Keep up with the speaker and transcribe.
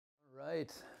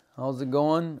Right, how's it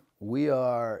going? We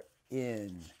are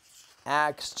in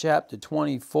Acts chapter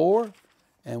 24,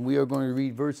 and we are going to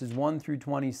read verses 1 through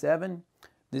 27.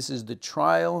 This is the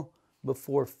trial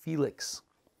before Felix.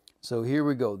 So here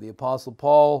we go. The Apostle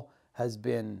Paul has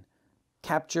been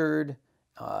captured.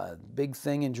 Big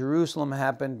thing in Jerusalem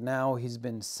happened. Now he's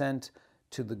been sent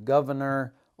to the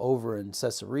governor over in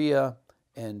Caesarea,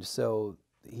 and so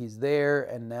he's there,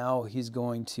 and now he's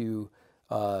going to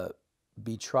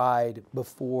be tried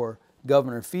before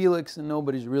Governor Felix, and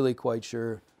nobody's really quite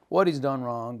sure what he's done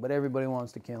wrong, but everybody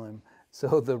wants to kill him.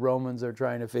 So the Romans are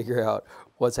trying to figure out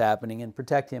what's happening and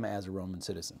protect him as a Roman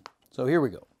citizen. So here we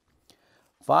go.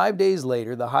 5 days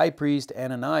later, the high priest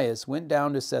Ananias went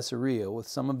down to Caesarea with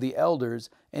some of the elders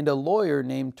and a lawyer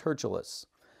named Tertullus,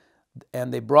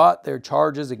 and they brought their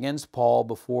charges against Paul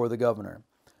before the governor.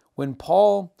 When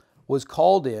Paul was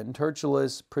called in,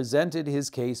 Tertullus presented his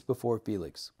case before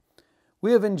Felix.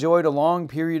 "We have enjoyed a long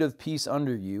period of peace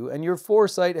under you, and your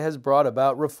foresight has brought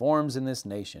about reforms in this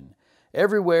nation.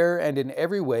 Everywhere and in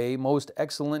every way, most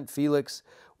excellent Felix,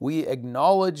 we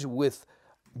acknowledge with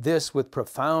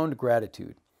profound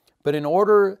gratitude. But in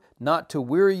order not to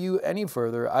weary you any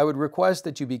further, I would request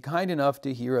that you be kind enough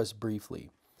to hear us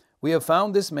briefly. We have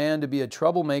found this man to be a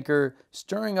troublemaker,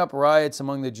 stirring up riots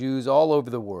among the Jews all over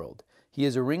the world. He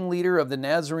is a ringleader of the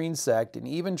Nazarene sect and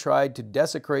even tried to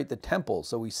desecrate the temple,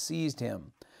 so we seized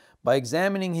him. By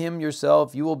examining him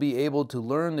yourself, you will be able to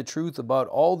learn the truth about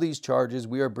all these charges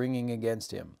we are bringing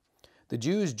against him." The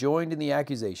Jews joined in the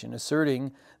accusation,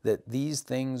 asserting that these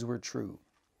things were true.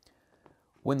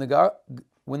 When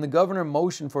the governor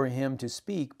motioned for him to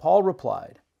speak, Paul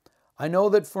replied, "I know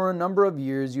that for a number of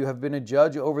years you have been a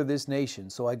judge over this nation,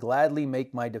 so I gladly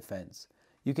make my defense.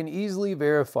 You can easily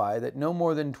verify that no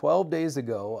more than 12 days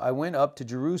ago I went up to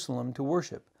Jerusalem to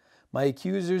worship. My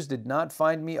accusers did not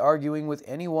find me arguing with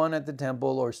anyone at the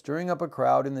temple or stirring up a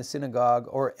crowd in the synagogue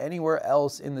or anywhere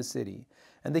else in the city,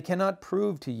 and they cannot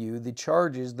prove to you the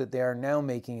charges that they are now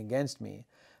making against me.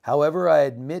 However, I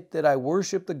admit that I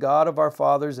worship the God of our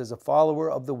fathers as a follower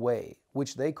of the way,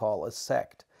 which they call a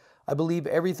sect. I believe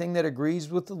everything that agrees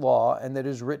with the law and that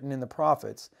is written in the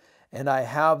prophets, and I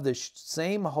have the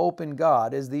same hope in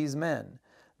God as these men,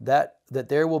 that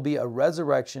there will be a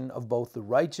resurrection of both the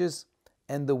righteous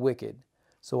and the wicked.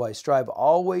 So I strive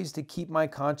always to keep my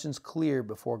conscience clear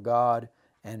before God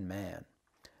and man.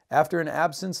 After an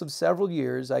absence of several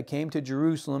years, I came to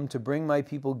Jerusalem to bring my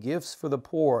people gifts for the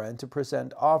poor and to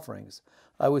present offerings.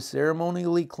 I was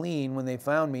ceremonially clean when they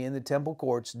found me in the temple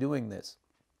courts doing this.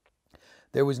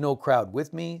 There was no crowd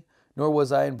with me, nor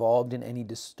was I involved in any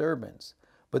disturbance.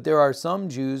 But there are some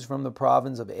Jews from the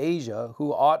province of Asia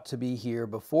who ought to be here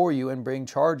before you and bring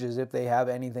charges if they have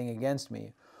anything against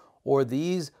me. Or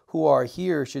these who are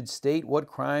here should state what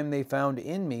crime they found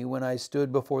in me when I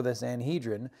stood before the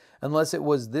Sanhedrin, unless it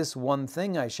was this one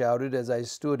thing I shouted as I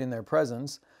stood in their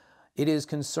presence. It is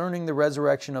concerning the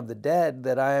resurrection of the dead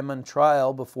that I am on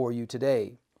trial before you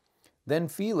today." Then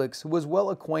Felix, who was well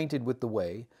acquainted with the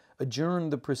way,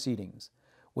 adjourned the proceedings.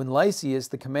 "When Lysias,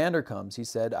 the commander, comes," he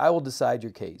said, "I will decide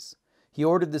your case." He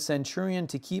ordered the centurion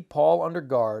to keep Paul under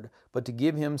guard, but to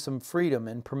give him some freedom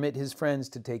and permit his friends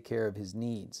to take care of his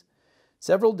needs.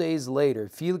 Several days later,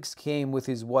 Felix came with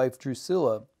his wife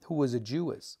Drusilla, who was a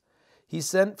Jewess. He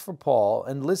sent for Paul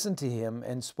and listened to him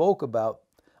as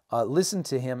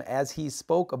he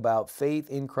spoke about faith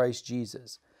in Christ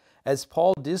Jesus. As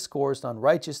Paul discoursed on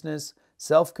righteousness,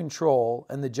 self-control,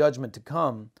 and the judgment to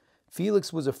come,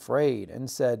 Felix was afraid and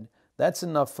said, "That's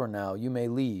enough for now, you may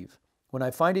leave. When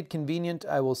I find it convenient,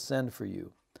 I will send for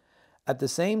you." At the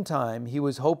same time, he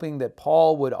was hoping that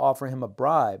Paul would offer him a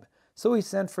bribe, so he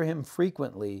sent for him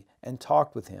frequently and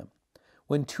talked with him.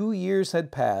 When 2 years had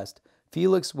passed,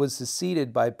 Felix was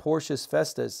succeeded by Porcius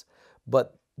Festus,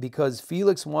 but because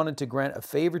Felix wanted to grant a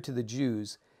favor to the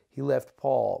Jews, he left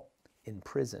Paul in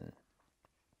prison.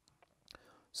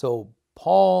 So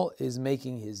Paul is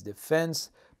making his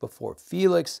defense before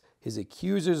Felix. His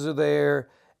accusers are there,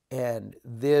 and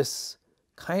this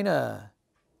kind of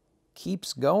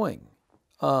keeps going.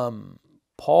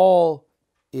 Paul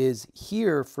is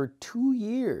here for 2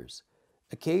 years,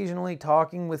 occasionally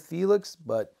talking with Felix,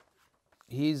 but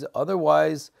he's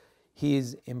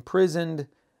imprisoned,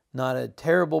 not a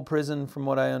terrible prison from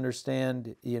what I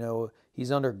understand.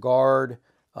 He's under guard,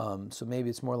 so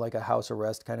maybe it's more like a house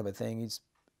arrest kind of a thing.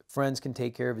 Friends can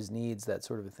take care of his needs, that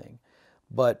sort of a thing.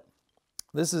 But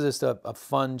this is just a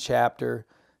fun chapter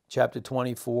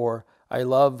 24. I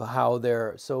love how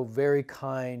they're so very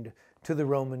kind to the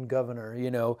Roman governor. You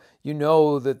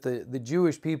know that the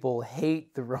Jewish people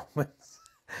hate the Romans.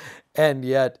 And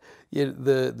yet,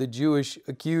 the Jewish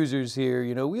accusers here,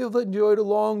 we have enjoyed a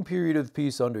long period of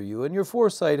peace under you, and your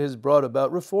foresight has brought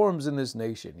about reforms in this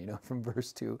nation, from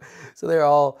verse 2. So they're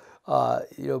all,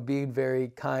 being very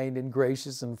kind and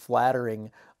gracious and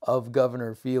flattering of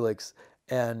Governor Felix.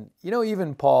 And,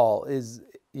 even Paul is,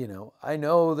 I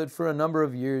know that for a number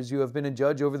of years you have been a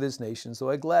judge over this nation, so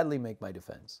I gladly make my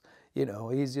defense.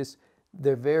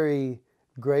 They're very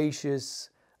gracious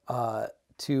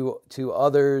to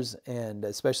others, and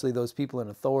especially those people in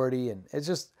authority. And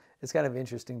it's kind of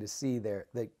interesting to see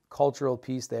the cultural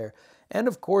piece there. And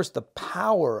of course, the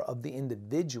power of the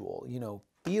individual.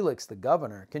 Felix, the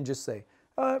governor, can just say,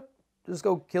 just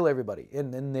go kill everybody.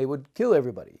 And then they would kill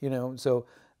everybody, So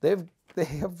they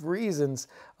have reasons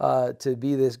to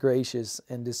be this gracious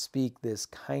and to speak this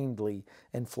kindly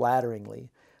and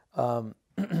flatteringly. And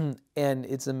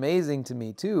it's amazing to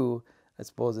me too. I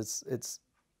suppose it's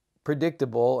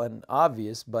predictable and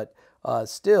obvious, but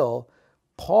still,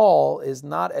 Paul is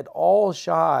not at all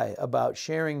shy about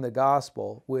sharing the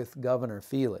gospel with Governor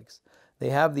Felix. They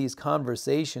have these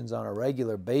conversations on a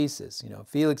regular basis.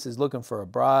 Felix is looking for a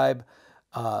bribe,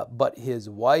 but his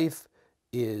wife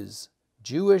is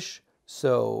Jewish,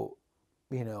 so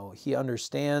he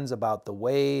understands about the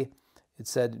way. It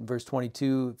said in verse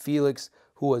 22, Felix,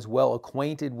 who was well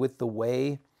acquainted with the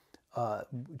way,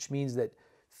 which means that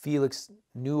Felix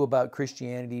knew about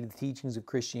Christianity, the teachings of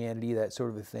Christianity, that sort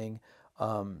of a thing.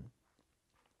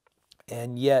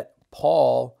 And yet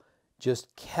Paul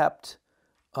just kept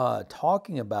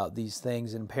talking about these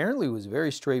things, and apparently was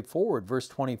very straightforward. Verse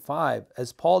 25,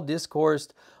 as Paul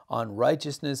discoursed on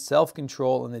righteousness,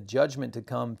 self-control, and the judgment to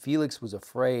come, Felix was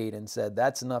afraid and said,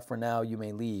 that's enough for now, you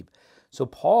may leave. So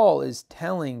Paul is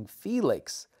telling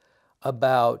Felix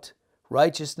about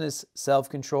righteousness,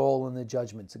 self-control, and the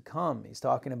judgment to come. He's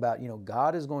talking about,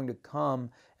 God is going to come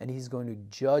and he's going to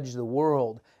judge the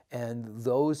world, and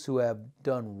those who have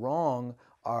done wrong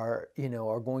are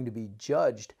going to be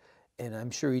judged. And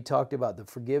I'm sure he talked about the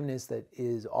forgiveness that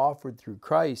is offered through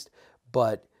Christ,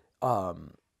 but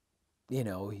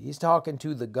he's talking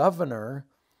to the governor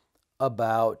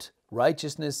about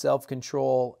righteousness,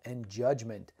 self-control, and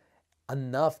judgment,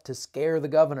 enough to scare the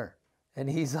governor. And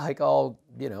he's like,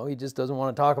 he just doesn't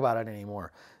want to talk about it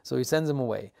anymore. So he sends him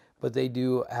away. But they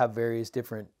do have various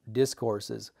different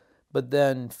discourses. But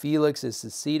then Felix is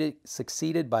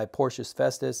succeeded by Porcius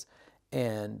Festus,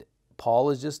 and Paul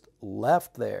is just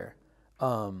left there.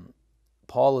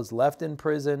 Paul is left in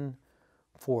prison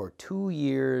for 2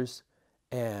 years,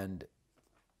 and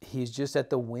he's just at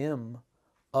the whim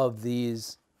of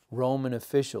these Roman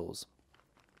officials.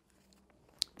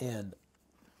 And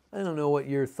I don't know what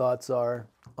your thoughts are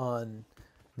on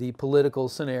the political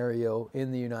scenario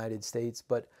in the United States,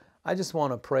 but I just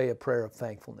want to pray a prayer of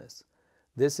thankfulness.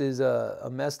 This is a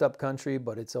messed up country,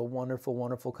 but it's a wonderful,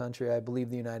 wonderful country. I believe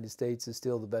the United States is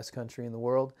still the best country in the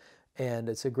world, and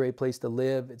it's a great place to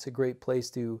live. It's a great place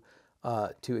to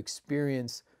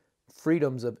experience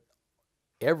freedoms of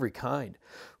every kind.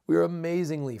 We're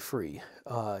amazingly free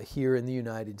here in the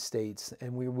United States,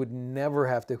 and we would never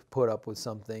have to put up with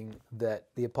something that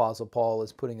the Apostle Paul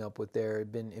is putting up with there.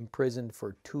 He'd been imprisoned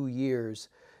for 2 years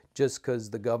just because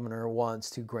the governor wants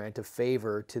to grant a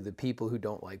favor to the people who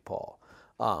don't like Paul.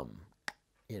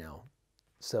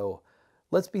 So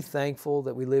let's be thankful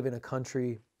that we live in a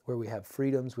country where we have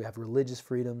freedoms, we have religious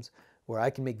freedoms, where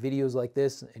I can make videos like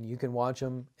this and you can watch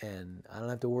them, and I don't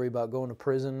have to worry about going to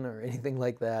prison or anything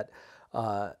like that.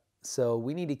 So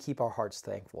we need to keep our hearts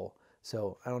thankful.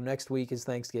 So I know next week is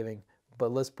Thanksgiving,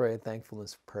 but let's pray a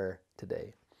thankfulness prayer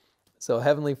today. So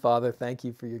Heavenly Father, thank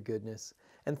you for your goodness.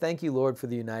 And thank you, Lord, for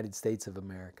the United States of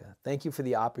America. Thank you for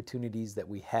the opportunities that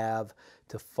we have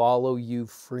to follow you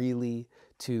freely,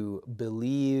 to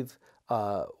believe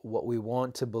what we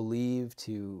want to believe,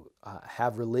 to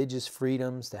have religious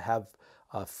freedoms, to have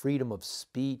freedom of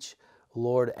speech,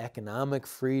 Lord, economic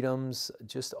freedoms,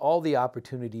 just all the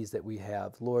opportunities that we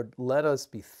have. Lord, let us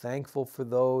be thankful for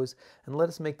those, and let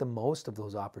us make the most of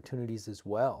those opportunities as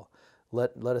well.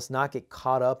 Let us not get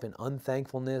caught up in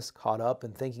unthankfulness, caught up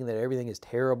in thinking that everything is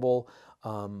terrible.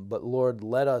 But Lord,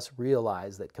 let us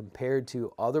realize that compared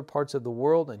to other parts of the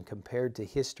world and compared to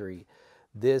history,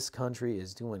 this country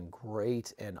is doing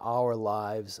great and our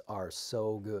lives are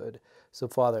so good. So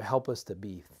Father, help us to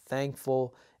be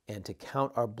thankful and to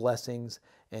count our blessings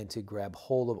and to grab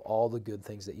hold of all the good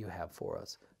things that you have for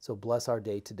us. So bless our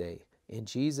day today. In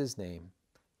Jesus' name,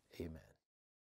 amen.